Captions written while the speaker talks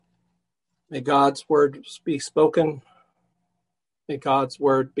May God's word be spoken. May God's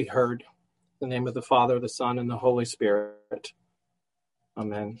word be heard. In the name of the Father, the Son, and the Holy Spirit.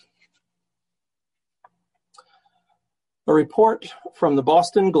 Amen. A report from the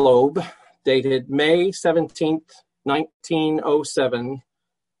Boston Globe, dated May 17th, 1907,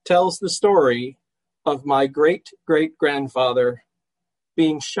 tells the story of my great-great-grandfather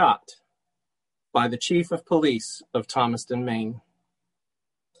being shot by the chief of police of Thomaston, Maine.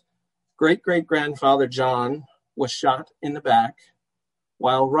 Great-great-grandfather John was shot in the back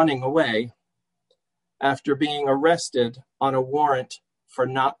while running away after being arrested on a warrant for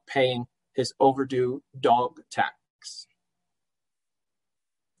not paying his overdue dog tax.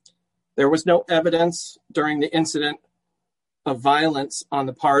 There was no evidence during the incident of violence on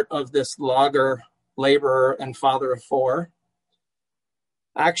the part of this logger, laborer, and father of four.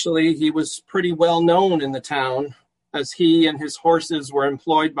 Actually, he was pretty well known in the town, as he and his horses were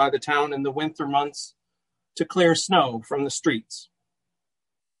employed by the town in the winter months to clear snow from the streets.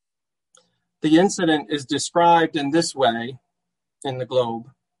 The incident is described in this way in the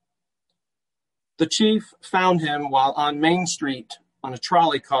Globe. The chief found him while on Main Street on a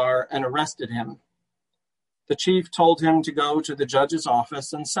trolley car and arrested him. The chief told him to go to the judge's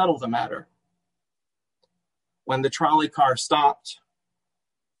office and settle the matter. When the trolley car stopped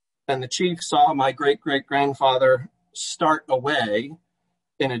and the chief saw my great-great-grandfather start away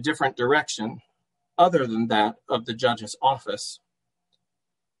in a different direction, other than that of the judge's office,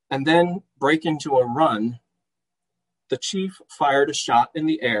 and then break into a run, the chief fired a shot in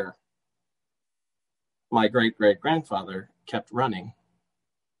the air. My great-great-grandfather kept running.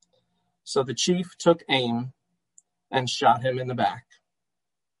 So the chief took aim and shot him in the back.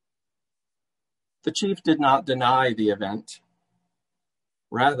 The chief did not deny the event.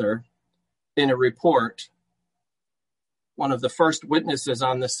 Rather, in a report, one of the first witnesses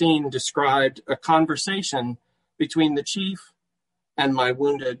on the scene described a conversation between the chief and my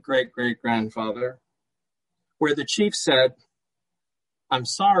wounded great-great-grandfather, where the chief said, "I'm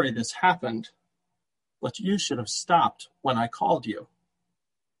sorry this happened, but you should have stopped when I called you."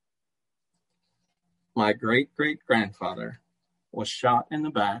 My great-great-grandfather was shot in the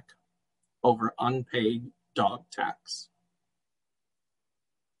back over unpaid dog tax.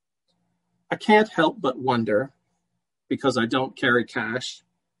 I can't help but wonder, because I don't carry cash,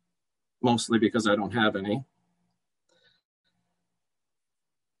 mostly because I don't have any,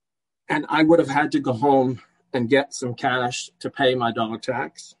 and I would have had to go home and get some cash to pay my dog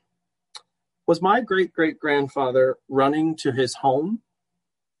tax. Was my great-great-grandfather running to his home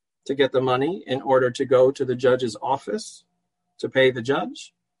to get the money in order to go to the judge's office to pay the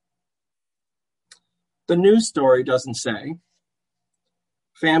judge? The news story doesn't say.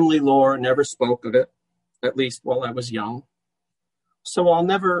 Family lore never spoke of it, at least while I was young, so I'll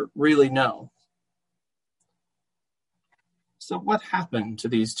never really know. So what happened to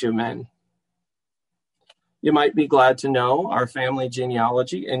these two men? You might be glad to know our family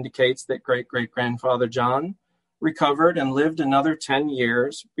genealogy indicates that great-great-grandfather John recovered and lived another 10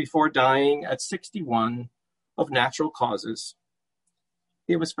 years before dying at 61 of natural causes.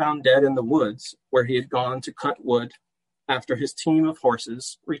 He was found dead in the woods where he had gone to cut wood after his team of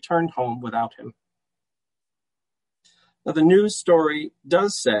horses returned home without him. Now, the news story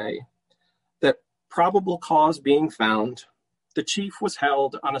does say that, probable cause being found, the chief was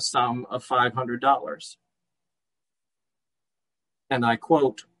held on a sum of $500. And I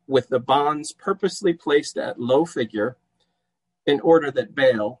quote, "with the bonds purposely placed at low figure in order that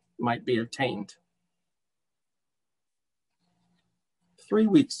bail might be obtained." 3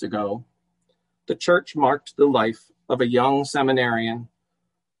 weeks ago, the church marked the life of a young seminarian,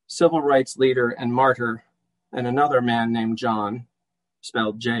 civil rights leader and martyr, and another man named John,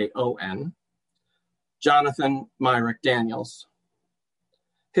 spelled Jon, Jonathan Myrick Daniels.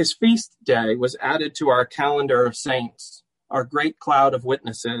 His feast day was added to our calendar of saints, our great cloud of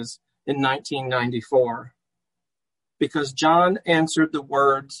witnesses, in 1994, because John answered the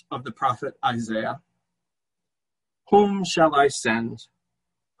words of the prophet Isaiah. "Whom shall I send?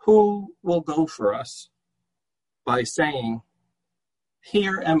 Who will go for us?" By saying,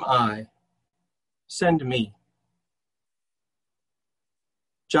 "Here am I, send me."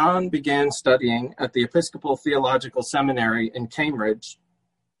 John began studying at the Episcopal Theological Seminary in Cambridge,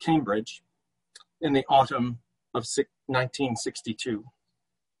 in the autumn of 1962.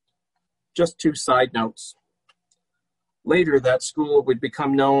 Just 2 side notes. Later, that school would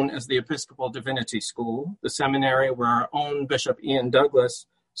become known as the Episcopal Divinity School, the seminary where our own Bishop Ian Douglas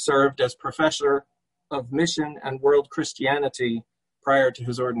served as professor of mission and world Christianity prior to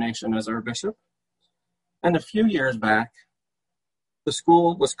his ordination as our bishop. And a few years back, The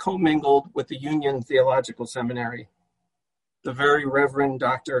school was commingled with the Union Theological Seminary. The very Reverend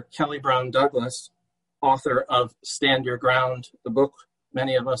Dr. Kelly Brown Douglas, author of Stand Your Ground, the book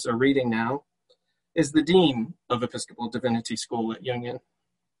many of us are reading now, is the dean of Episcopal Divinity School at Union.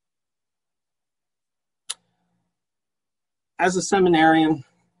 As a seminarian,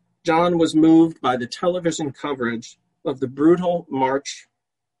 John was moved by the television coverage of the brutal March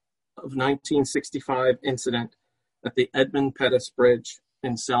of 1965 incident at the Edmund Pettus Bridge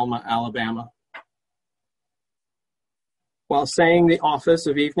in Selma, Alabama. While saying the office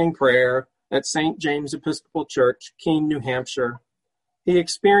of evening prayer at St. James Episcopal Church, Keene, New Hampshire, he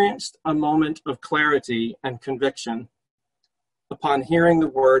experienced a moment of clarity and conviction upon hearing the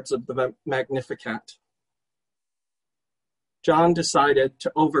words of the Magnificat. John decided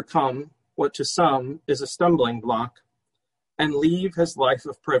to overcome what to some is a stumbling block and leave his life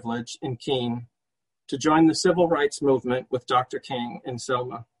of privilege in Keene to join the civil rights movement with Dr. King in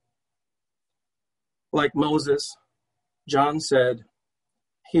Selma. Like Moses, John said,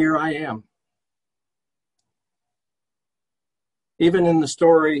 "Here I am." Even in the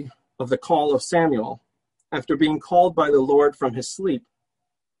story of the call of Samuel, after being called by the Lord from his sleep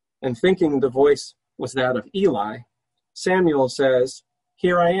and thinking the voice was that of Eli, Samuel says,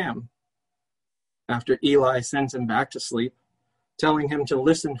 "Here I am." After Eli sends him back to sleep, telling him to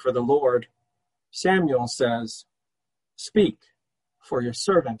listen for the Lord, Samuel says, "Speak, for your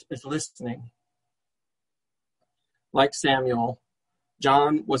servant is listening." Like Samuel,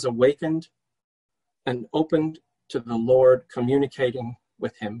 John was awakened and opened to the Lord communicating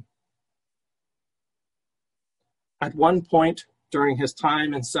with him. At one point during his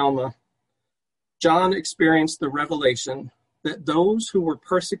time in Selma, John experienced the revelation that those who were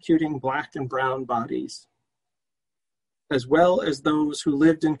persecuting Black and brown bodies, as well as those who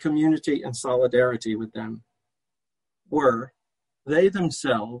lived in community and solidarity with them, were, they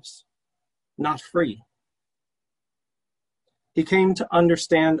themselves, not free. He came to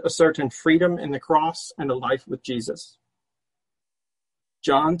understand a certain freedom in the cross and a life with Jesus.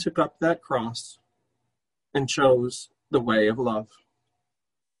 John took up that cross and chose the way of love.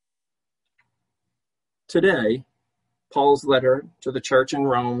 Today, Paul's letter to the church in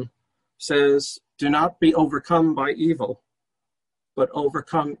Rome says, "Do not be overcome by evil, but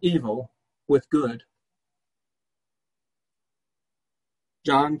overcome evil with good."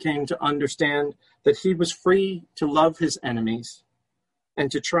 John came to understand that he was free to love his enemies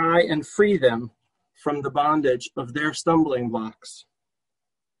and to try and free them from the bondage of their stumbling blocks,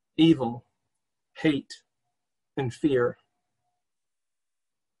 evil, hate, and fear.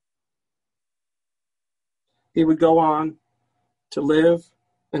 He would go on to live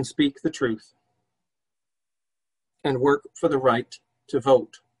and speak the truth and work for the right to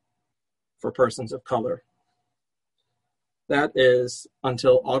vote for persons of color. That is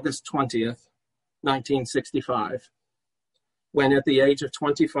until August 20th, 1965, when at the age of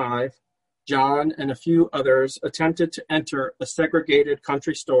 25, John and a few others attempted to enter a segregated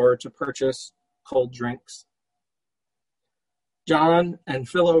country store to purchase cold drinks. John and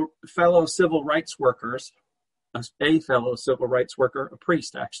fellow civil rights workers, a fellow civil rights worker, a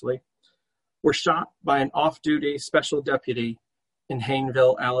priest actually, were shot by an off-duty special deputy in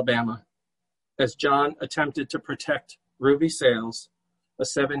Hayneville, Alabama, as John attempted to protect Ruby Sales, a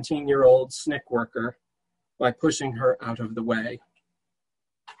 17-year-old SNCC worker, by pushing her out of the way.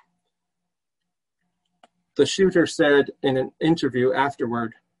 The shooter said in an interview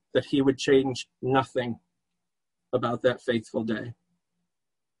afterward that he would change nothing about that fateful day.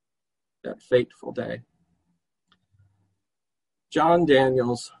 John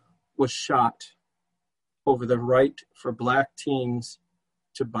Daniels was shot over the right for Black teens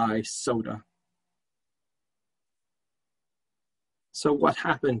to buy soda. So what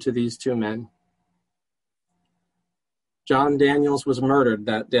happened to these two men? John Daniels was murdered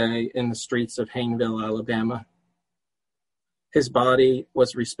that day in the streets of Hayneville, Alabama. His body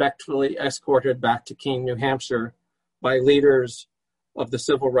was respectfully escorted back to Keene, New Hampshire by leaders of the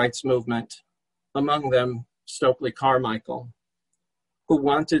civil rights movement, among them Stokely Carmichael, who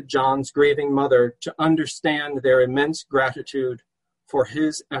wanted John's grieving mother to understand their immense gratitude for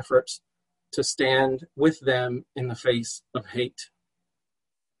his efforts to stand with them in the face of hate.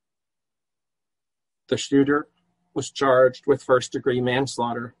 The shooter was charged with first-degree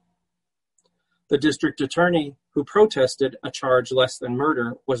manslaughter. The district attorney who protested a charge less than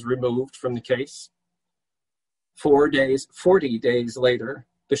murder was removed from the case. 40 days later,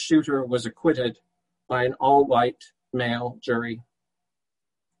 the shooter was acquitted by an all-white male jury.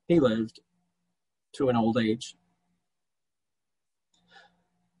 He lived to an old age.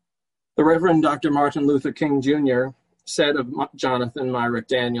 The Reverend Dr. Martin Luther King Jr. said of Jonathan Myrick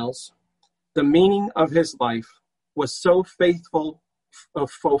Daniels, the meaning of his life was so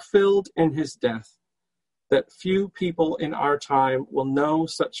fulfilled in his death that few people in our time will know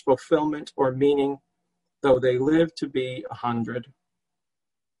such fulfillment or meaning, though they live to be 100.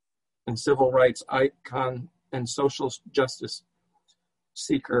 And civil rights icon and social justice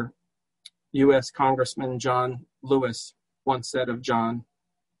seeker, U.S. Congressman John Lewis once said of John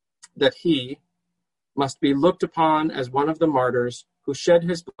that he must be looked upon as one of the martyrs who shed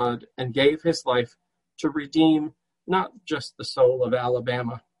his blood and gave his life to redeem not just the soul of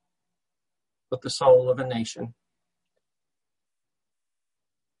Alabama, but the soul of a nation.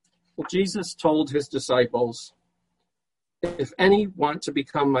 Well, Jesus told his disciples, if any want to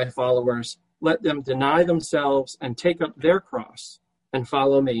become my followers, let them deny themselves and take up their cross and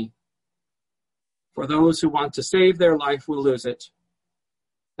follow me. For those who want to save their life will lose it,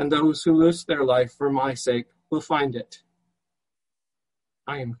 and those who lose their life for my sake will find it.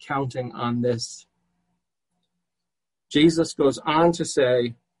 I am counting on this. Jesus goes on to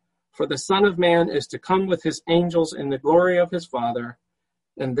say, for the Son of Man is to come with his angels in the glory of his Father,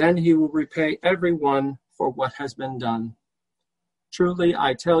 and then he will repay everyone for what has been done. Truly,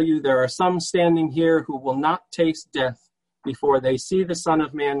 I tell you, there are some standing here who will not taste death before they see the Son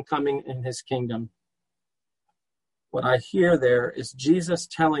of Man coming in his kingdom. What I hear there is Jesus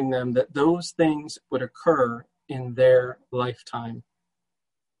telling them that those things would occur in their lifetime.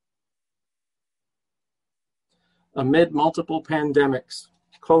 Amid multiple pandemics,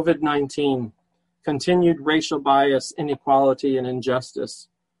 COVID-19, continued racial bias, inequality, and injustice,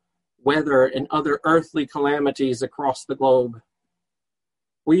 weather, and other earthly calamities across the globe,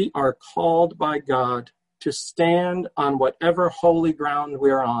 we are called by God to stand on whatever holy ground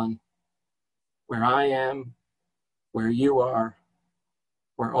we're on, where I am, where you are,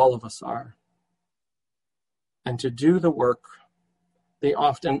 where all of us are, and to do the work, the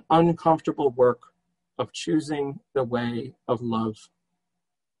often uncomfortable work of choosing the way of love.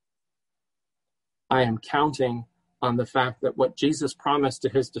 I am counting on the fact that what Jesus promised to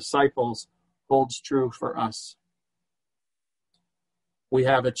his disciples holds true for us. We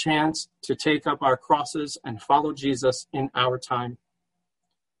have a chance to take up our crosses and follow Jesus in our time.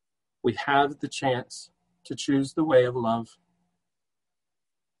 We have the chance to choose the way of love.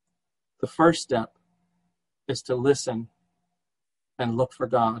 The first step is to listen and look for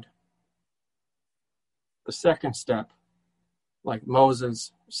God. The second step, like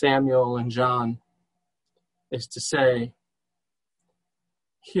Moses, Samuel, and John, is to say,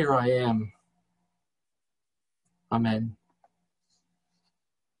 here I am. Amen.